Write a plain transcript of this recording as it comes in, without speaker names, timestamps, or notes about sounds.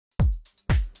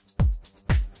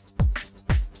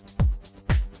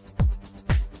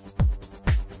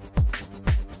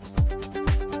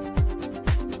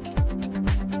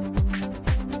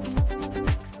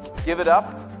give it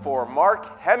up for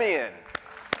Marc Hemeon.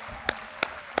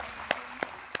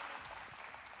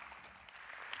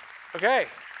 Okay.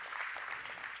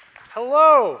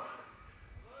 Hello.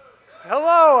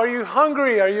 Hello. Are you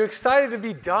hungry? Are you excited to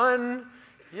be done?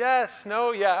 Yes,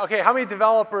 no, yeah. Okay, how many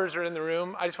developers are in the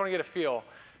room? I just want to get a feel.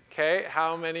 Okay,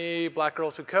 how many black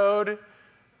girls who code?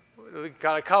 We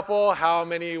got a couple. How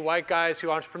many white guys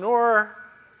who entrepreneur?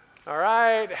 All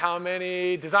right. How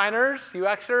many designers,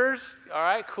 UXers? All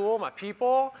right, cool, my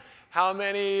people. How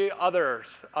many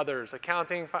others?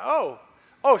 Accounting,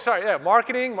 sorry, yeah,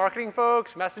 marketing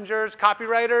folks, messengers,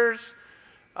 copywriters,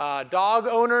 dog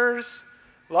owners,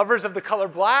 lovers of the color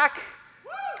black.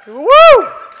 Woo!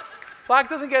 Black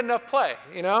doesn't get enough play,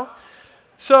 you know?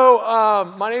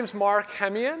 So my name's Marc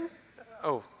Hemeon.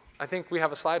 Oh, I think we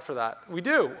have a slide for that. We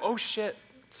do. Oh, shit.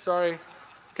 Sorry.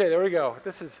 Okay, there we go.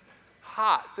 This is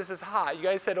hot. This is hot. You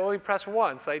guys said only press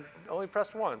once. I only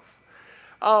pressed once.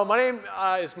 My name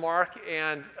is Marc,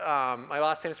 and my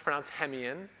last name is pronounced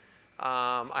Hemeon.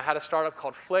 I had a startup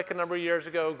called Flick a number of years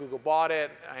ago. Google bought it.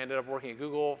 I ended up working at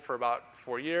Google for about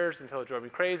 4 years until it drove me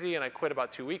crazy, and I quit about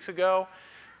 2 weeks ago.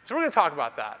 So we're going to talk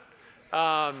about that.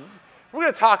 We're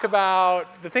going to talk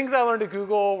about the things I learned at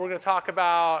Google. We're going to talk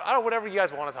about, whatever you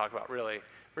guys want to talk about, really.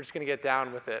 We're just going to get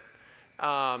down with it.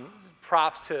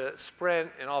 Props to Sprint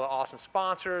and all the awesome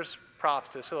sponsors. Props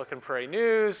to Silicon Prairie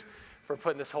News for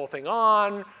putting this whole thing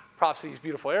on. Props to these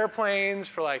beautiful airplanes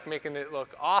for like making it look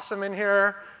awesome in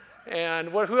here. And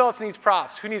who else needs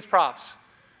props? Who needs props?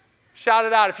 Shout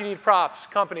it out if you need props.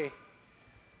 Company.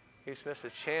 You just missed a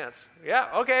chance. Yeah,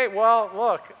 okay, well,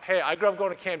 look. Hey, I grew up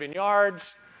going to Camden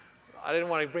Yards. I didn't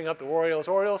want to bring up the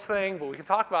Orioles thing, but we can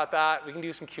talk about that. We can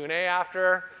do some Q&A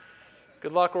after.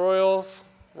 Good luck, Royals.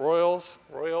 Royals.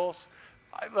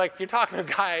 Like, you're talking to a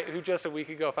guy who just a week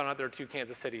ago found out there were 2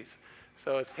 Kansas Cities.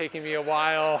 So it's taking me a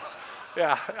while.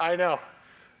 Yeah, I know.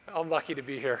 I'm lucky to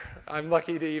be here. I'm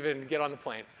lucky to even get on the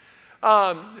plane.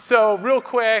 So real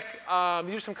quick,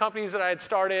 these are some companies that I had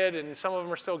started, and some of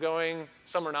them are still going,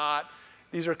 some are not.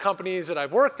 These are companies that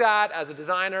I've worked at as a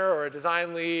designer or a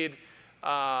design lead.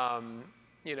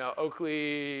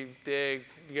 Oakley, Digg.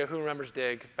 Who remembers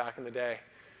Digg back in the day?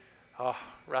 Oh,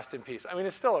 rest in peace. I mean,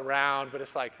 it's still around, but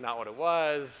it's like not what it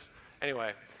was.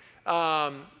 Anyway,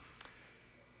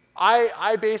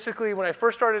 I basically, when I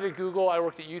first started at Google, I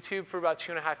worked at YouTube for about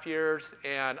 2.5 years,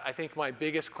 and I think my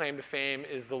biggest claim to fame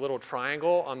is the little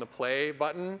triangle on the play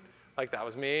button. Like, that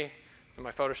was me in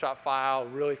my Photoshop file,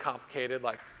 really complicated,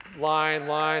 like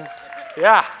line.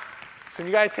 Yeah. So when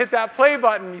you guys hit that play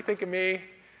button, you think of me,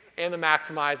 and the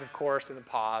maximize, of course, and the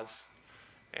pause,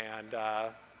 and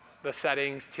the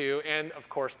settings, too, and, of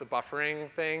course, the buffering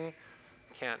thing.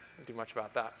 Can't do much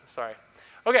about that. Sorry.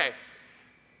 OK.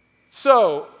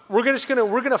 So we're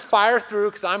gonna fire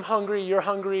through because I'm hungry, you're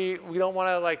hungry. We don't want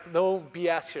to no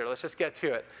BS here. Let's just get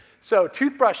to it. So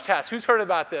toothbrush test. Who's heard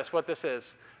about this? What this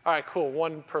is? All right, cool.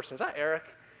 One person. Is that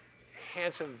Eric?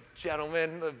 Handsome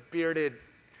gentleman, a bearded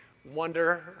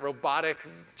wonder, robotic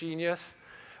genius.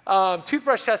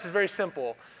 Toothbrush test is very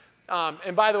simple.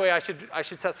 And by the way, I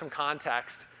should set some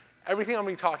context. Everything I'm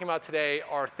going to be talking about today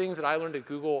are things that I learned at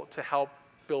Google to help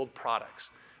build products.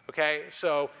 Okay,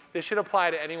 so this should apply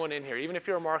to anyone in here. Even if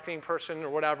you're a marketing person or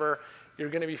whatever, you're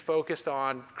going to be focused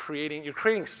on you're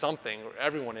creating something.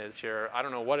 Everyone is here. I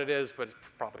don't know what it is, but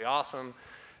it's probably awesome.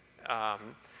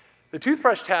 The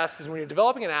toothbrush test is when you're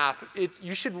developing an app,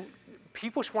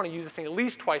 people should want to use this thing at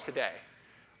least twice a day.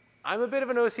 I'm a bit of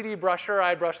an OCD brusher.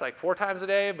 I brush like 4 times a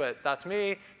day, but that's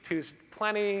me. 2's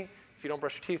plenty. If you don't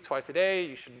brush your teeth twice a day,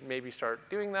 you should maybe start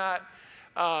doing that.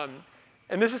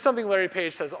 And this is something Larry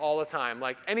Page says all the time.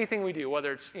 Like anything we do,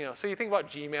 whether it's, so you think about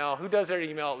Gmail. Who does their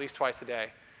email at least twice a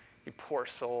day? You poor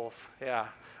souls. Yeah.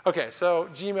 OK, so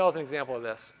Gmail is an example of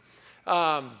this.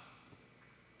 That's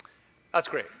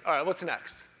great. All right, what's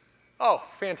next? Oh,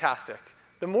 fantastic.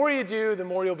 The more you do, the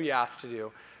more you'll be asked to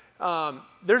do.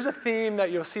 There's a theme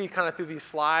that you'll see kind of through these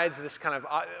slides, this kind of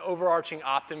overarching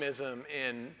optimism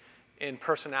in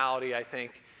personality, I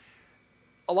think.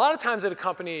 A lot of times at a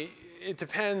company, it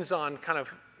depends on kind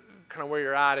of where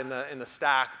you're at in the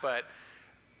stack, but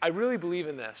I really believe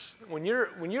in this. When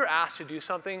you're asked to do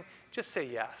something, just say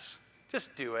yes.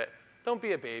 Just do it. Don't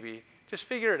be a baby. Just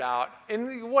figure it out.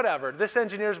 And whatever, this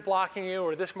engineer's blocking you,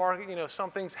 or this market,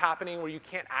 something's happening where you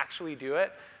can't actually do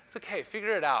it. It's OK.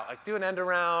 Figure it out. Like, do an end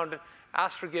around,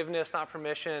 ask forgiveness, not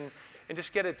permission, and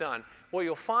just get it done. What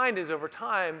you'll find is over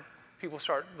time, people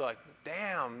start like,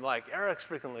 damn, like Eric's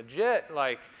freaking legit.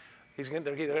 Like, they're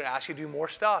going to ask you to do more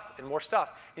stuff and more stuff.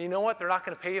 And you know what? They're not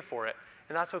going to pay you for it.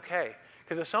 And that's OK.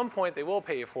 Because at some point, they will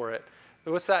pay you for it.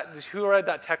 What's that? Who read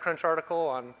that TechCrunch article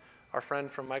our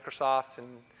friend from Microsoft and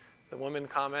the woman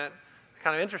comment.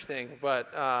 Kind of interesting,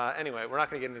 but anyway, we're not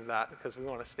going to get into that because we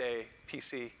want to stay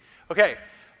PC. Okay,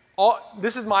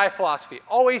 this is my philosophy.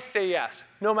 Always say yes,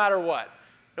 no matter what,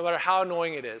 no matter how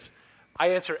annoying it is. I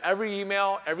answer every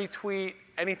email, every tweet,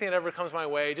 anything that ever comes my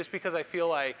way, just because I feel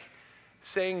like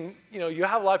saying, you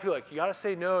have a lot of people like, you got to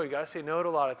say no to a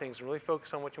lot of things and really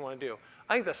focus on what you want to do.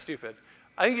 I think that's stupid.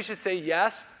 I think you should say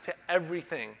yes to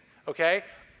everything, okay?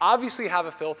 Obviously have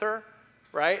a filter,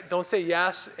 right? Don't say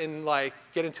yes and like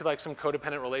get into like some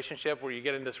codependent relationship where you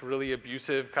get in this really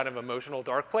abusive kind of emotional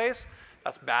dark place.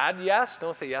 That's bad, yes.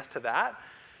 Don't say yes to that.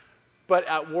 But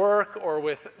at work or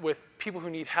with people who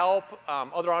need help,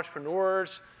 other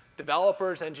entrepreneurs,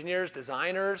 developers, engineers,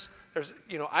 designers,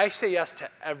 I say yes to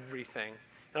everything.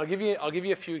 And I'll give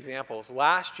you a few examples.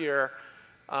 Last year,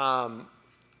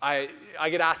 I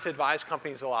get asked to advise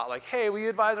companies a lot, like, hey, will you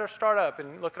advise our startup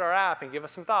and look at our app and give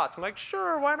us some thoughts? I'm like,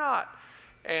 sure, why not?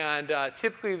 And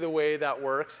typically the way that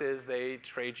works is they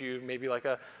trade you maybe like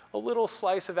a little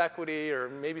slice of equity or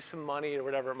maybe some money or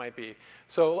whatever it might be.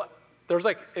 So there's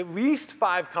like at least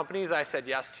 5 companies I said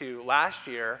yes to last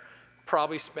year,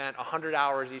 probably spent 100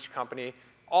 hours each company.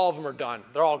 All of them are done.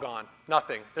 They're all gone.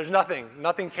 Nothing. There's nothing.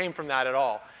 Nothing came from that at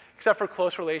all, except for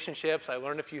close relationships. I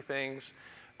learned a few things.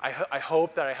 I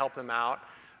hope that I helped them out.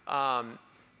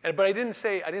 But I didn't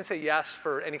say yes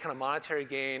for any kind of monetary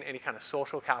gain, any kind of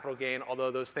social capital gain,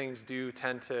 although those things do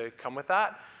tend to come with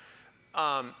that.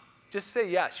 Just say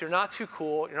yes. You're not too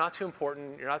cool. You're not too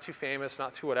important. You're not too famous.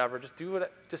 Not too whatever.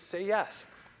 Just say yes.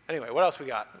 Anyway, what else we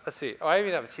got? Let's see. Oh, I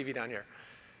even have a TV down here.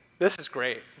 This is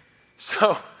great.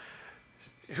 So,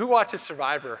 who watches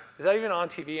Survivor? Is that even on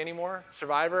TV anymore?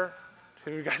 Survivor?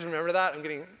 Do you guys remember that?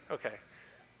 Okay,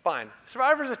 fine.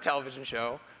 Survivor's a television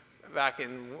show back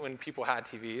when people had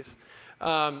TVs.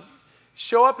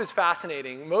 Show up is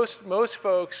fascinating. Most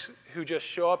folks who just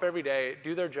show up every day,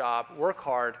 do their job, work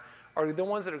hard, are the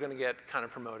ones that are going to get kind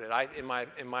of promoted, in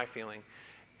my feeling.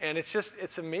 And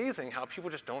it's amazing how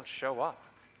people just don't show up.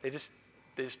 They just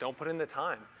don't put in the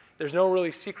time. There's no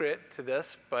really secret to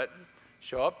this, but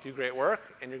show up, do great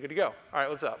work, and you're good to go. All right,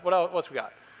 what's up? What else we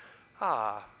got?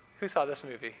 Who saw this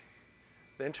movie?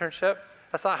 The Internship?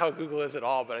 That's not how Google is at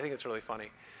all, but I think it's really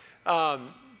funny.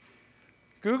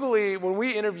 Googly, when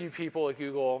we interview people at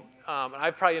Google, and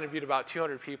I've probably interviewed about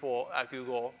 200 people at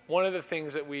Google, one of the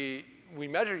things that we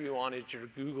measure you on is your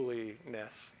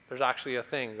Googliness. There's actually a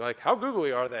thing, like how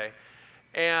Googly are they?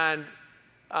 And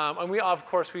we, of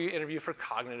course, we interview for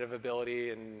cognitive ability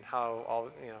and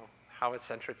how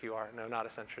eccentric you are. No, not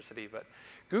eccentricity, but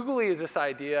Googly is this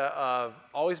idea of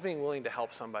always being willing to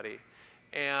help somebody.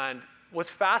 And what's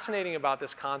fascinating about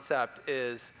this concept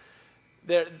is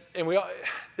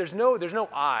there's no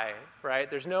I, right?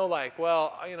 There's no like,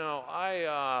 well,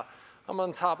 I'm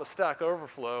on top of Stack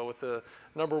Overflow with the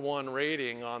 #1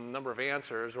 rating on the number of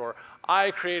answers, or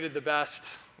I created the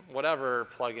best whatever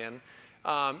plugin.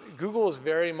 Google is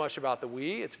very much about the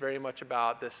we. It's very much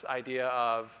about this idea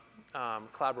of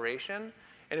collaboration.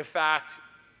 And in fact,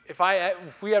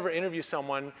 if we ever interview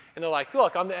someone and they're like,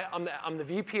 look, I'm the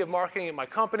VP of marketing at my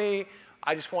company.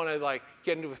 I just want to like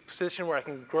get into a position where I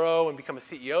can grow and become a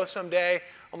CEO someday.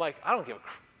 I'm like, I don't give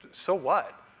so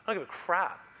what? I don't give a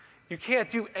crap. You can't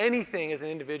do anything as an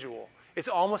individual. It's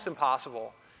almost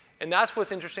impossible. And that's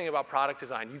what's interesting about product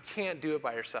design. You can't do it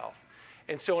by yourself.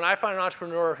 And so when I find an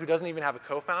entrepreneur who doesn't even have a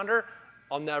co-founder,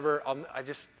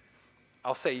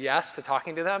 I'll say yes to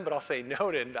talking to them, but I'll say no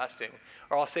to investing,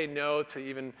 or I'll say no to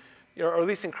even, or at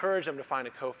least encourage them to find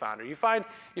a co-founder. You find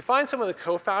someone with a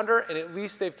co-founder, and at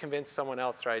least they've convinced someone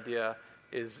else their idea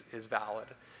is valid.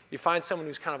 You find someone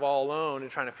who's kind of all alone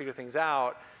and trying to figure things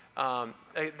out.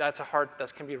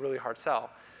 That can be a really hard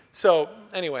sell. So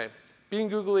anyway, being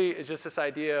googly is just this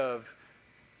idea of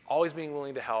always being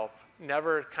willing to help,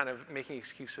 never kind of making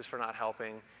excuses for not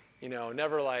helping,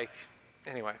 never like,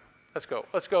 anyway. Let's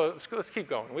keep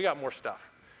going. We got more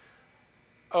stuff.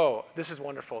 Oh, this is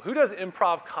wonderful. Who does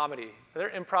improv comedy? Are there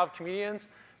improv comedians?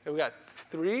 We got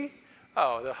 3?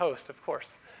 Oh, the host, of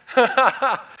course.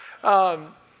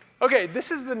 Okay, is this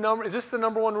the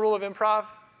 #1 rule of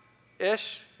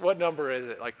improv-ish? What number is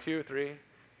it? Like 2, 3?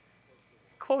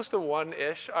 Close to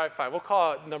 1-ish. All right, fine. We'll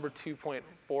call it number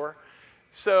 2.4.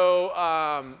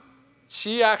 So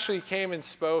she actually came and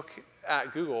spoke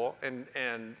at Google and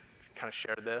kind of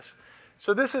shared this.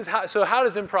 So how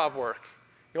does improv work?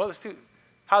 How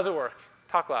does it work?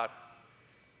 Talk loud.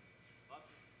 Lots of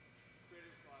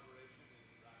creative collaboration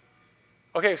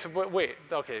and Okay, so wait,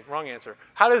 okay, wrong answer.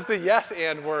 How does the yes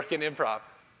and work in improv? Sorry,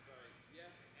 yes,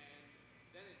 and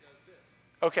then it does this.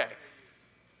 Okay. You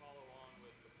follow on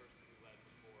with the person who led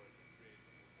before and create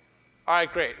something more. All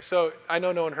right, great. So I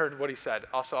know no one heard what he said.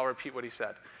 Also, I'll repeat what he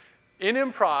said. In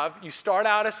improv, you start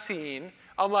out a scene.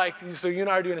 I'm like, so you and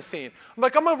I are doing a scene. I'm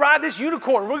like, I'm going to ride this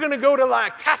unicorn. We're going to go to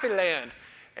like Taffyland.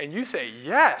 And you say,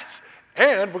 yes.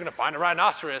 And we're going to find a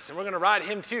rhinoceros, and we're going to ride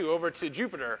him too over to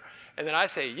Jupiter. And then I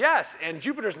say, yes, and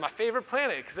Jupiter's my favorite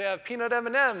planet because they have peanut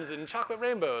M&Ms and chocolate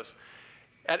rainbows.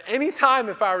 At any time,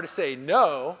 if I were to say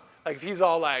no, like if he's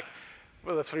all like,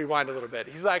 well, let's rewind a little bit.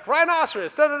 He's like,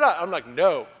 rhinoceros, da-da-da. I'm like,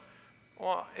 no.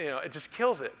 Well, it just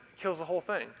kills it. It kills the whole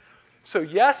thing. So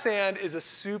yes and is a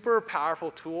super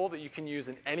powerful tool that you can use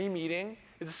in any meeting.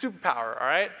 It's a superpower, all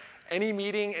right? Any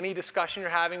meeting, any discussion you're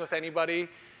having with anybody,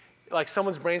 like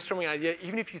someone's brainstorming an idea,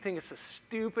 even if you think it's the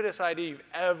stupidest idea you've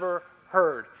ever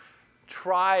heard,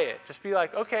 try it. Just be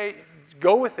like, okay,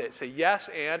 go with it. Say yes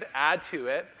and add to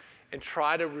it, and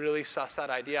try to really suss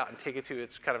that idea out and take it to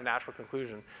its kind of natural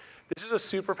conclusion. This is a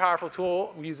super powerful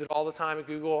tool. We use it all the time at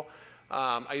Google.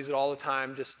 I use it all the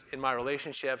time just in my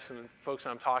relationships and folks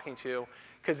I'm talking to,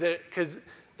 because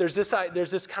there's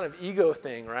this kind of ego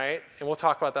thing, right? And we'll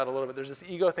talk about that a little bit. There's this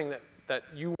ego thing that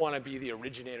you want to be the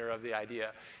originator of the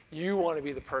idea. You want to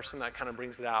be the person that kind of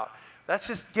brings it out. Let's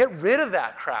just get rid of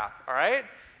that crap, all right?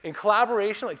 In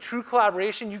collaboration, like true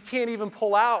collaboration, you can't even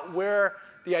pull out where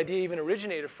the idea even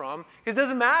originated from. It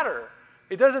doesn't matter.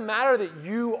 It doesn't matter that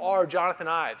you are Jonathan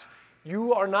Ives.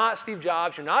 You are not Steve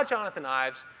Jobs. You're not Jonathan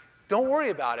Ives. Don't worry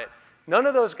about it. None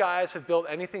of those guys have built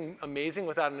anything amazing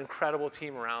without an incredible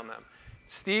team around them.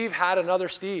 Steve had another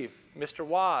Steve, Mr.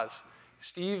 Woz.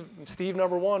 Steve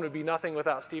number one would be nothing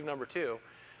without Steve number two.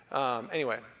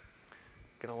 Anyway,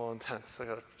 getting a little intense, so I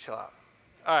gotta chill out.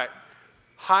 All right,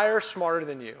 hire smarter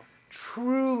than you.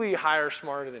 Truly hire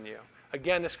smarter than you.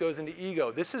 Again, this goes into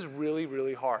ego. This is really,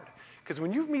 really hard. Because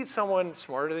when you meet someone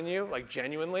smarter than you, like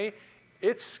genuinely,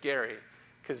 it's scary.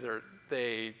 Because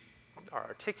they are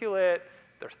articulate,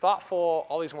 they're thoughtful,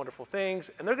 all these wonderful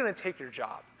things, and they're gonna take your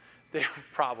job. They're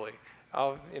probably.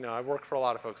 I've worked for a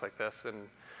lot of folks like this, and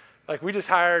like we just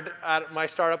hired at my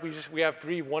startup, we have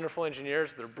 3 wonderful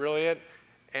engineers. They're brilliant,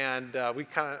 and we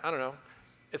kind of, I don't know,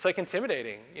 it's like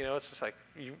intimidating. It's just like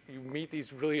you meet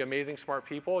these really amazing, smart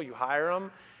people, you hire them,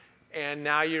 and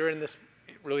now you're in this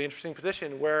really interesting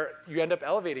position where you end up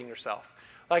elevating yourself.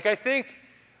 Like I think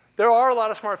there are a lot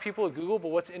of smart people at Google,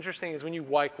 but what's interesting is when you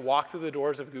like walk through the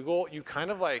doors of Google, you kind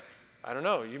of like, I don't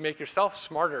know, you make yourself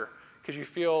smarter because you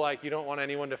feel like you don't want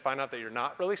anyone to find out that you're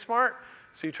not really smart.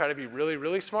 So you try to be really,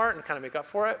 really smart and kind of make up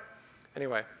for it.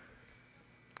 Anyway,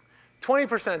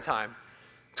 20% time.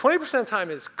 20%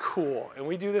 time is cool, and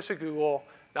we do this at Google.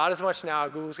 Not as much now.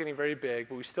 Google's getting very big,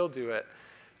 but we still do it.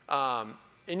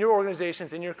 In your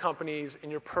organizations, in your companies,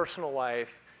 in your personal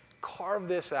life, carve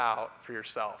this out for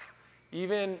yourself.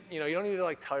 Even, you don't need to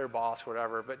like tell your boss or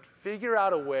whatever, but figure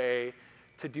out a way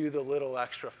to do the little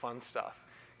extra fun stuff.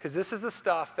 Because this is the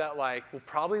stuff that like will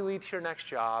probably lead to your next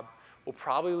job, will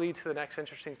probably lead to the next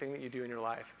interesting thing that you do in your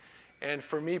life. And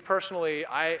for me personally,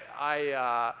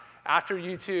 after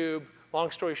YouTube,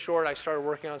 long story short, I started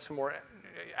working on some more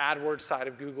AdWords side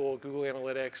of Google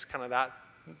Analytics, kind of that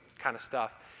kind of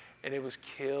stuff. And it was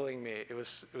killing me. It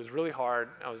was really hard.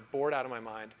 I was bored out of my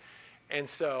mind. And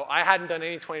so I hadn't done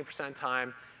any 20%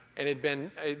 time, and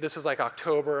this was like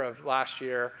October of last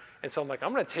year. And so I'm like,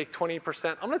 I'm going to take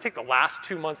 20%. I'm going to take the last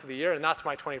 2 months of the year, and that's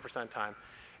my 20% time.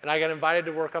 And I got invited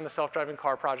to work on the self-driving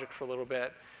car project for a little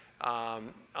bit.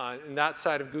 And that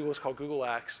side of Google is called Google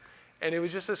X. And it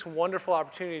was just this wonderful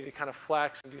opportunity to kind of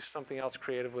flex and do something else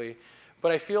creatively.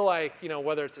 But I feel like,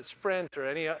 whether it's at Sprint or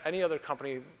any other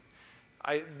company,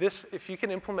 if you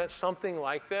can implement something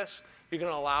like this, you're going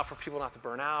to allow for people not to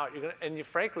burn out.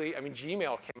 Frankly,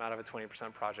 Gmail came out of a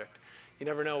 20% project. You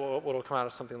never know what will come out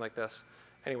of something like this.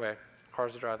 Anyway,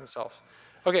 cars that drive themselves.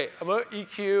 Okay,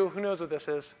 EQ, who knows what this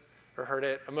is or heard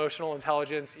it? Emotional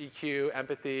intelligence, EQ,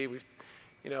 empathy. We've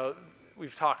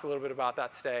talked a little bit about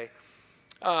that today.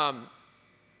 All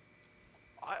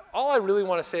I really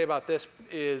want to say about this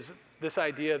is this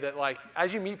idea that like,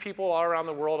 as you meet people all around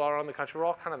the world, all around the country, we're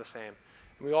all kind of the same.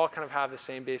 And we all kind of have the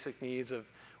same basic needs of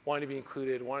wanting to be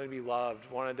included, wanting to be loved,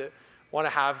 want to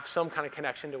have some kind of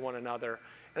connection to one another.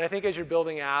 And I think as you're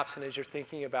building apps and as you're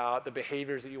thinking about the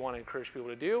behaviors that you want to encourage people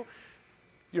to do,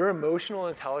 your emotional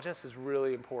intelligence is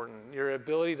really important. Your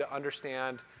ability to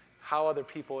understand how other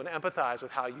people and empathize with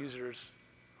how users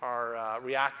are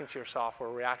reacting to your software,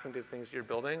 reacting to the things you're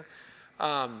building.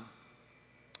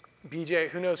 BJ,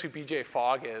 who knows who BJ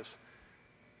Fogg is?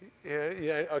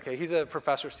 Yeah, okay, he's a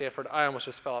professor at Stanford. I almost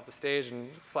just fell off the stage and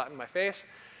flattened my face.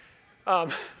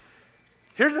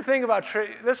 Here's the thing about,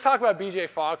 let's talk about BJ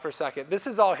Fogg for a second. This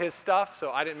is all his stuff,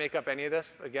 so I didn't make up any of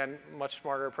this. Again, much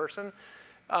smarter person.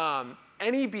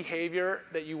 any behavior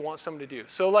that you want someone to do.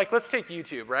 So like, let's take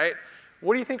YouTube, right?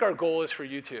 What do you think our goal is for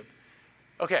YouTube?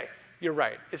 Okay, you're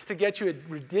right. It's to get you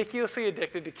ridiculously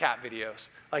addicted to cat videos.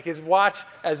 Like, is watch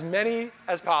as many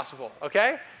as possible,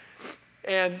 okay?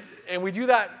 And we do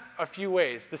that a few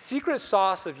ways. The secret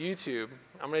sauce of YouTube,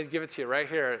 I'm going to give it to you right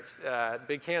here. It's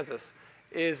Big Kansas,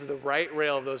 is the right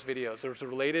rail of those videos. There's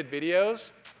related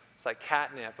videos. It's like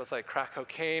catnip. It's like crack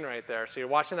cocaine right there. So you're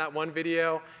watching that one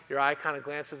video, your eye kind of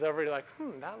glances over, you're like,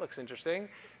 that looks interesting.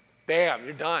 Bam,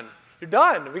 you're done. You're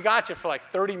done. We got you for like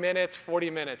 30 minutes, 40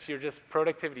 minutes. You're just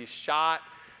productivity shot.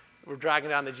 We're dragging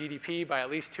down the GDP by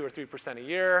at least 2 or 3% a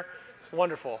year. It's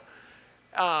wonderful.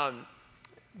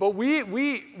 But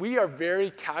we are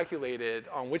very calculated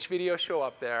on which videos show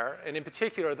up there. And in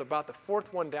particular, about the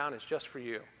fourth one down is just for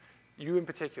you in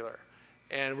particular.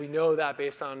 And we know that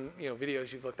based on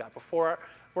videos you've looked at before.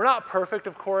 We're not perfect,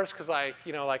 of course, because like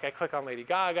I click on Lady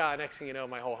Gaga, next thing you know,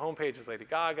 my whole homepage is Lady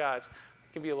Gaga. It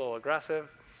can be a little aggressive.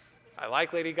 I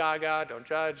like Lady Gaga, don't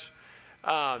judge.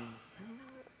 I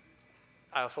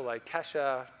also like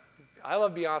Kesha. I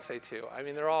love Beyonce too. I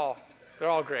mean, they're all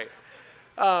great.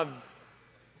 But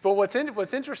what's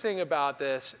interesting about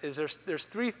this is there's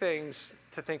three things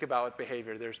to think about with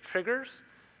behavior. There's triggers,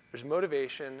 there's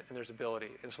motivation, and there's ability.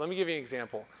 And so let me give you an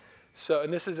example. So,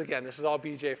 and this is all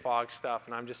BJ Fogg stuff,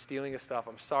 and I'm just stealing his stuff.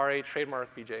 I'm sorry,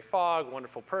 trademark BJ Fogg,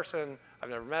 wonderful person. I've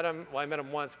never met him. Well, I met him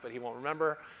once, but he won't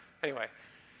remember. Anyway,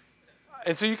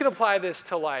 and so you can apply this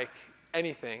to like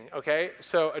anything, okay?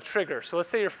 So a trigger. So let's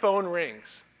say your phone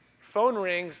rings. Phone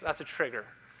rings, that's a trigger.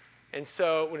 And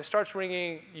so when it starts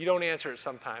ringing, you don't answer it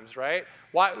sometimes, right?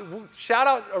 Why? Shout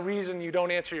out a reason you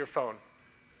don't answer your phone.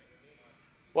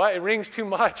 What? It rings too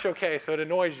much? Okay, so it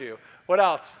annoys you. What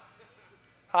else?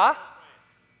 Huh?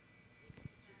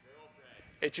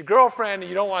 It's your girlfriend and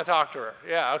you don't want to talk to her.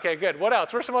 Yeah, okay, good. What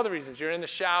else? What are some other reasons? You're in the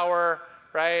shower,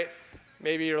 right?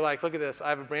 Maybe you're like, look at this. I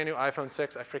have a brand new iPhone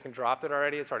 6. I freaking dropped it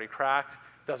already. It's already cracked.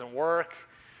 It doesn't work.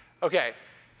 Okay,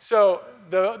 so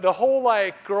the whole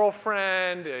like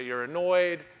girlfriend, you're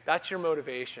annoyed, that's your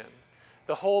motivation.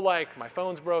 The whole like, my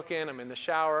phone's broken, I'm in the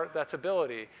shower, that's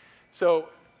ability. So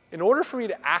in order for me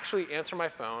to actually answer my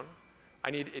phone,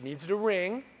 it needs to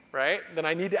ring, right? Then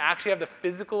I need to actually have the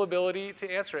physical ability to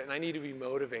answer it, and I need to be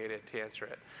motivated to answer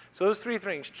it. So those three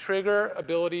things, trigger,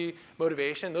 ability,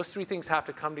 motivation, those three things have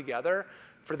to come together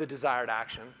for the desired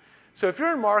action. So if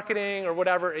you're in marketing or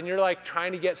whatever, and you're like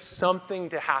trying to get something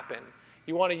to happen,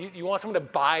 you want someone to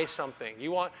buy something,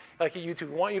 you want, like at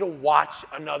YouTube, we want you to watch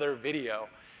another video,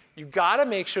 you gotta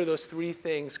make sure those three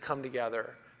things come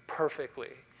together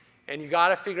perfectly. And you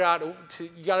gotta figure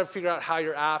out how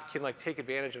your app can like take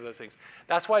advantage of those things.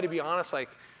 That's why, to be honest, like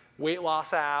weight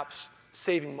loss apps,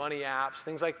 saving money apps,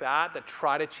 things like that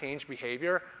try to change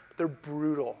behavior, they're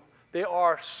brutal. They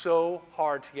are so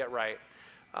hard to get right.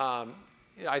 So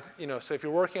if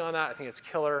you're working on that, I think it's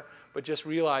killer, but just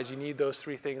realize you need those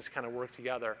three things to kind of work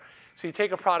together. So you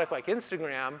take a product like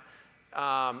Instagram,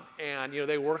 and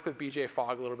they work with BJ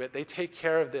Fogg a little bit. They take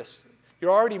care of this.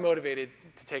 You're already motivated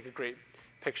to take a great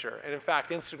picture. And in fact,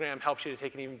 Instagram helps you to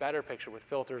take an even better picture with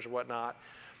filters or whatnot.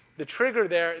 The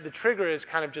trigger is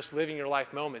kind of just living your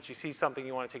life moments. You see something,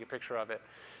 you want to take a picture of it.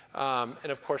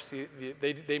 And of course,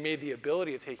 they made the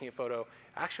ability of taking a photo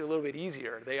actually a little bit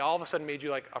easier. They all of a sudden made you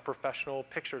like a professional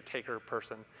picture taker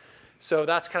person. So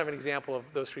that's kind of an example of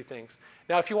those three things.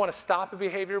 Now, if you want to stop a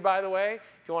behavior, by the way,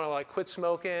 if you want to like quit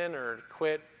smoking or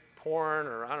quit porn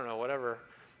or I don't know, whatever,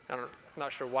 I'm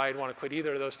not sure why you'd want to quit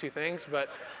either of those two things, but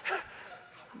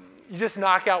you just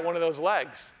knock out one of those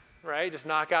legs, right? Just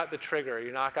knock out the trigger.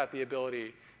 You knock out the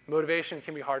ability. Motivation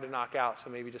can be hard to knock out, so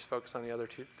maybe just focus on the other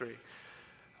three.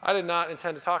 I did not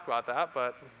intend to talk about that,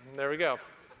 but there we go.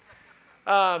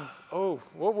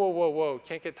 Whoa.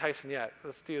 Can't get Tyson yet.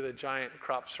 Let's do the giant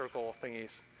crop circle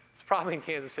thingies. It's probably in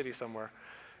Kansas City somewhere.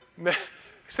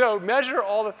 So measure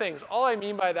all the things. All I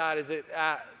mean by that is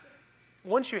that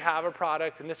once you have a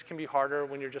product, and this can be harder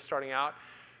when you're just starting out,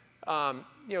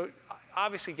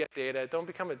 obviously get data. Don't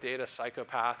become a data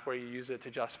psychopath where you use it to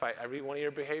justify every one of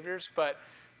your behaviors, but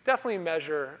definitely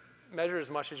measure as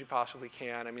much as you possibly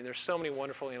can. I mean, there's so many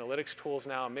wonderful analytics tools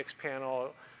now,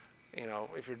 Mixpanel,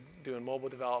 if you're doing mobile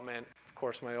development, of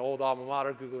course, my old alma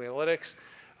mater, Google Analytics.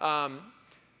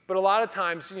 But a lot of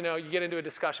times, you get into a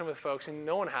discussion with folks and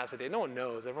no one has a data, no one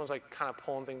knows. Everyone's like kind of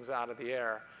pulling things out of the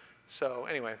air. So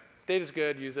anyway, data's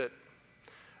good, use it.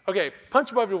 Okay,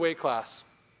 punch above your weight class.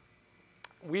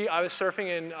 I was surfing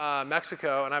in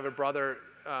Mexico, and I have a brother,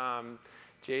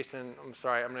 Jason. I'm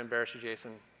sorry, I'm going to embarrass you,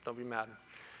 Jason. Don't be mad.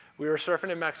 We were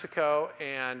surfing in Mexico,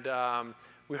 and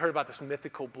we heard about this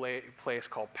mythical place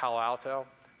called Palo Alto.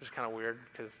 which is kind of weird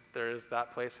because there is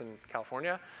that place in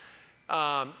California.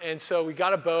 And so we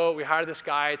got a boat. We hired this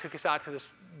guy. He took us out to this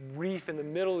reef in the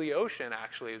middle of the ocean,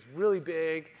 actually. It was really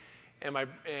big. And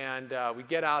we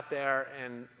get out there,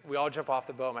 and we all jump off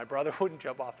the boat. My brother wouldn't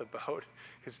jump off the boat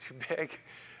because it's too big.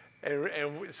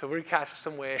 So we're catching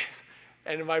some waves.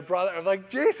 And my brother, I'm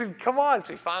like, Jason, come on.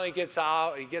 So he finally gets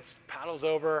out, and he paddles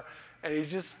over, and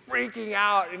he's just freaking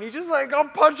out. And he's just like,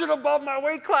 I'm punching above my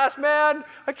weight class, man.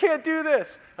 I can't do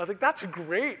this. I was like, that's a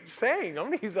great saying. I'm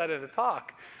going to use that in a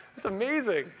talk. That's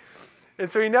amazing. And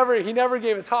so he never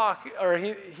gave a talk, or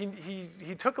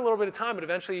he took a little bit of time, but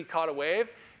eventually he caught a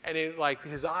wave, and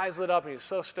his eyes lit up, and he was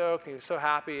so stoked, and he was so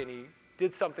happy, and he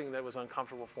did something that was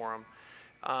uncomfortable for him.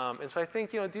 And so I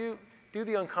think, do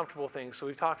the uncomfortable things. So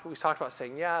we talked about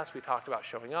saying yes. We talked about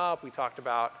showing up. We talked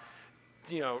about,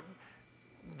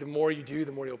 the more you do,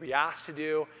 the more you'll be asked to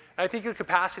do. And I think your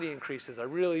capacity increases. I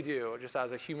really do, just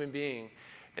as a human being.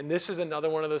 And this is another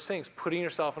one of those things, putting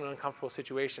yourself in an uncomfortable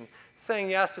situation, saying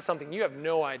yes to something you have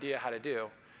no idea how to do.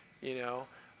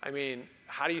 I mean,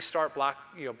 how do you start Black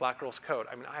Girl's Code?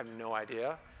 I mean, I have no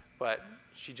idea, but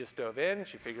she just dove in,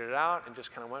 she figured it out, and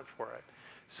just kind of went for it.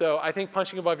 So I think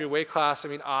punching above your weight class, I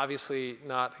mean, obviously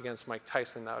not against Mike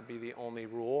Tyson. That would be the only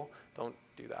rule. Don't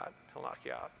do that. He'll knock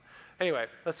you out. Anyway,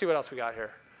 let's see what else we got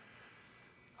here.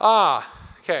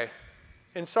 Okay.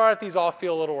 And sorry if these all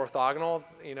feel a little orthogonal.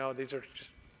 These are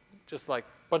just like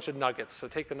a bunch of nuggets. So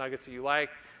take the nuggets that you like.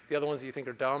 The other ones that you think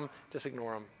are dumb, just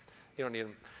ignore them. You don't need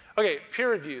them. Okay, peer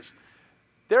reviews.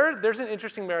 There's an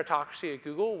interesting meritocracy at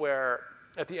Google where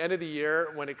at the end of the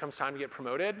year, when it comes time to get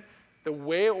promoted, the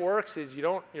way it works is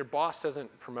your boss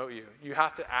doesn't promote you. You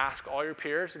have to ask all your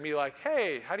peers and be like,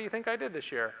 hey, how do you think I did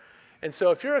this year? And so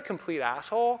if you're a complete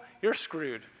asshole, you're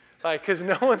screwed, because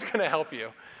no one's going to help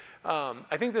you.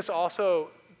 I think this also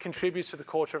contributes to the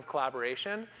culture of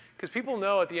collaboration, because people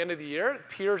know at the end of the year,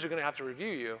 peers are going to have to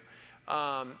review you.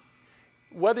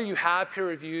 Whether you have peer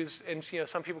reviews, and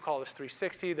some people call this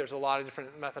 360, there's a lot of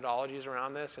different methodologies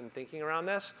around this and thinking around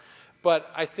this.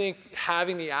 But I think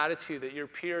having the attitude that your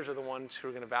peers are the ones who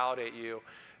are going to validate you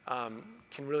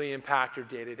can really impact your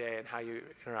day-to-day and how you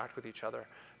interact with each other.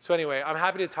 So anyway, I'm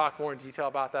happy to talk more in detail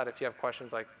about that if you have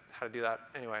questions like how to do that.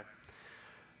 Anyway,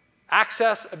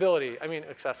 accessibility,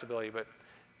 but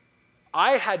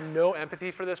I had no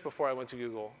empathy for this before I went to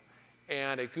Google.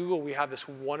 And at Google, we have this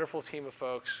wonderful team of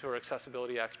folks who are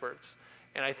accessibility experts.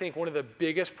 And I think one of the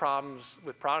biggest problems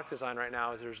with product design right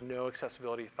now is there's no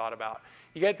accessibility thought about.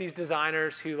 You get these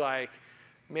designers who they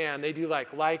do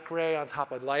light gray on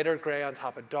top of lighter gray on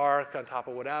top of dark on top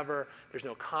of whatever. There's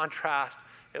no contrast.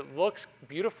 It looks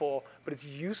beautiful, but it's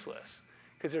useless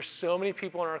because there's so many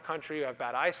people in our country who have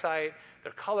bad eyesight.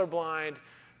 They're colorblind.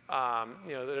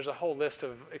 There's a whole list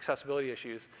of accessibility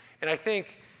issues. And I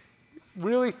think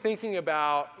really thinking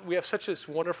about, we have such this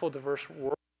wonderful diverse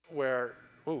world where,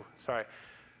 I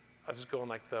was going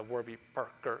like the Warby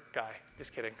Parker guy.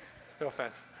 Just kidding. No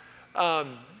offense.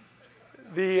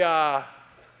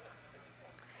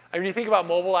 You think about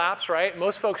mobile apps, right?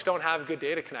 Most folks don't have good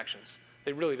data connections.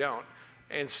 They really don't.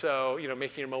 And so,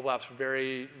 making your mobile apps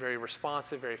very, very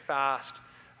responsive, very fast,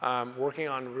 working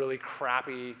on really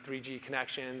crappy 3G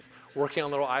connections, working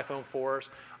on little iPhone 4s.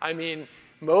 I mean,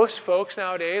 most folks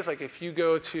nowadays, like if you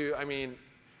go to,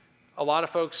 a lot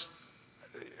of folks,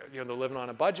 they're living on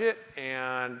a budget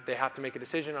and they have to make a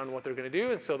decision on what they're going to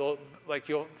do. And so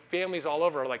families all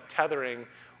over are tethering.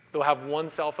 They'll have one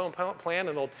cell phone plan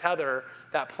and they'll tether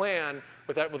that plan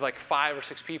with 5 or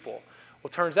 6 people. Well,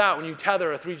 it turns out when you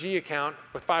tether a 3G account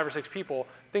with 5 or 6 people,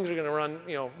 things are going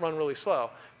to run really slow.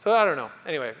 So I don't know.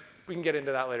 Anyway, we can get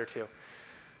into that later too.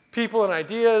 People and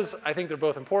ideas, I think they're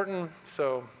both important.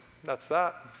 So that's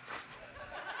that.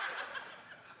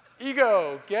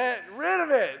 Ego, get rid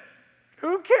of it.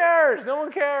 Who cares? No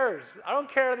one cares. I don't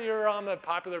care that you're on the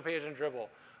popular page in Dribbble.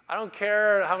 I don't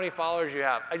care how many followers you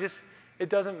have. It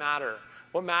doesn't matter.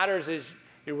 What matters is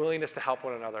your willingness to help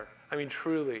one another.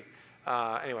 Truly.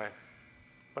 Anyway,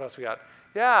 what else we got?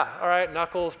 Yeah, all right,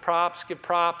 knuckles, props, give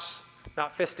props.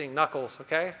 Not fisting, knuckles,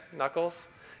 okay? Knuckles,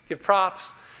 give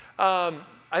props. I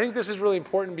think this is really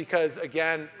important because,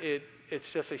 again,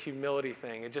 it's just a humility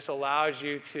thing. It just allows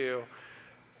you to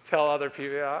tell other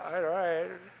people, yeah, all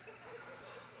right.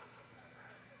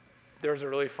 There was a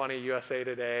really funny USA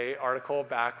Today article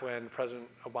back when President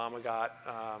Obama got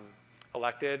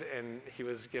elected, and he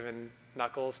was giving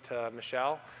knuckles to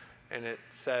Michelle, and it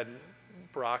said,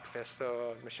 Barack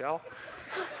Fisto Michelle.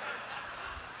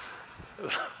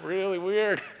 Really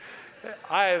weird.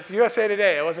 It's USA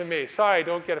Today, it wasn't me. Sorry,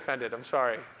 don't get offended, I'm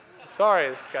sorry. Sorry,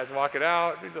 this guy's walking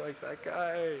out, he's like, that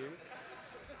guy,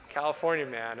 California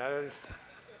man.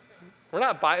 We're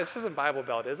not, this isn't Bible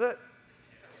Belt, is it?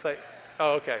 It's like,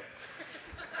 oh, okay.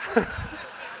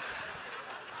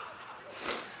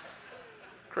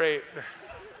 Great.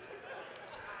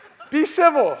 Be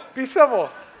civil, be civil.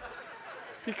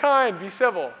 Be kind, be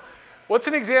civil. What's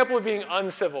an example of being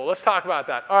uncivil? Let's talk about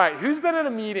that. All right, who's been in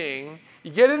a meeting?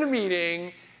 You get in a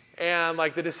meeting, and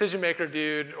like the decision maker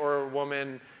dude or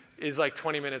woman is like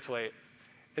 20 minutes late.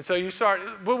 And so you start,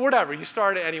 but whatever, you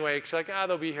start it anyway, because you're like,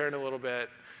 they'll be here in a little bit.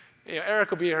 You know, Eric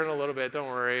will be here in a little bit, don't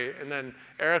worry. And then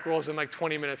Eric rolls in like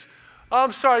 20 minutes. Oh,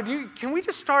 I'm sorry, can we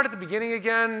just start at the beginning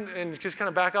again and just kind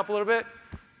of back up a little bit?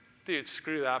 Dude,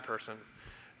 screw that person.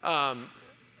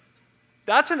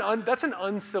 That's an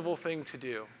uncivil thing to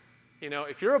do. You know,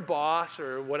 if you're a boss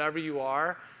or whatever you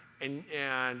are, and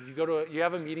you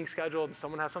have a meeting scheduled and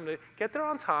someone has something to get there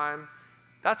on time,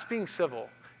 that's being civil.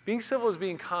 Being civil is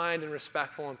being kind and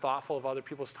respectful and thoughtful of other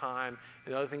people's time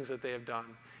and other things that they have done.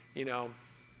 You know,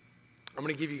 I'm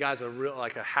going to give you guys a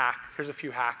hack. Here's a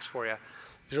few hacks for you.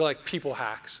 These are like people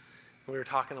hacks. And we were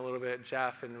talking a little bit,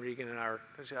 Jeff and Regan and I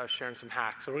was sharing some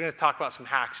hacks. So we're going to talk about some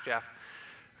hacks, Jeff.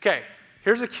 Okay,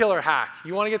 here's a killer hack.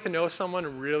 You want to get to know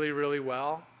someone really, really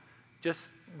well?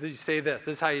 Just say this.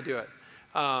 This is how you do it.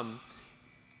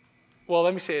 Well,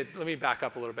 let me back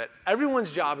up a little bit.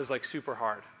 Everyone's job is like super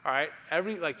hard, all right?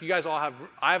 You guys all have,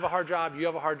 I have a hard job, you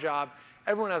have a hard job,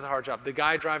 everyone has a hard job. The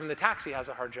guy driving the taxi has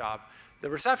a hard job. The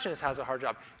receptionist has a hard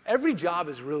job. Every job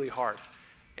is really hard.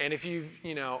 And if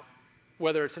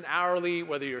whether it's an hourly,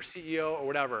 whether you're a CEO or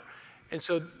whatever. And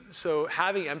so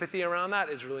having empathy around that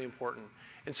is really important.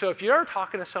 And so if you're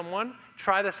talking to someone,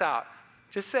 try this out.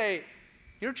 Just say,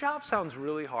 your job sounds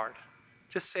really hard.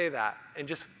 Just say that.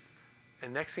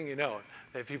 And next thing you know,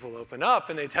 people open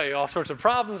up and they tell you all sorts of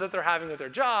problems that they're having with their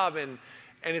job. And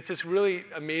it's this really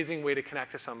amazing way to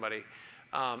connect to somebody.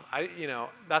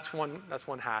 That's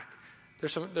one hack.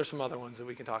 There's some other ones that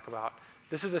we can talk about.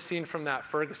 This is a scene from that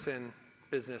Ferguson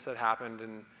business that happened,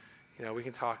 and we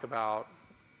can talk about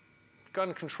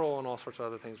gun control and all sorts of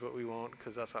other things, but we won't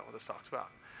because that's not what this talks about.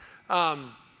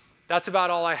 That's about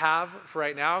all I have for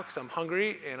right now because I'm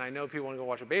hungry and I know people want to go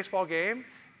watch a baseball game,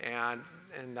 and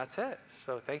that's it.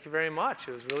 So thank you very much.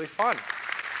 It was really fun.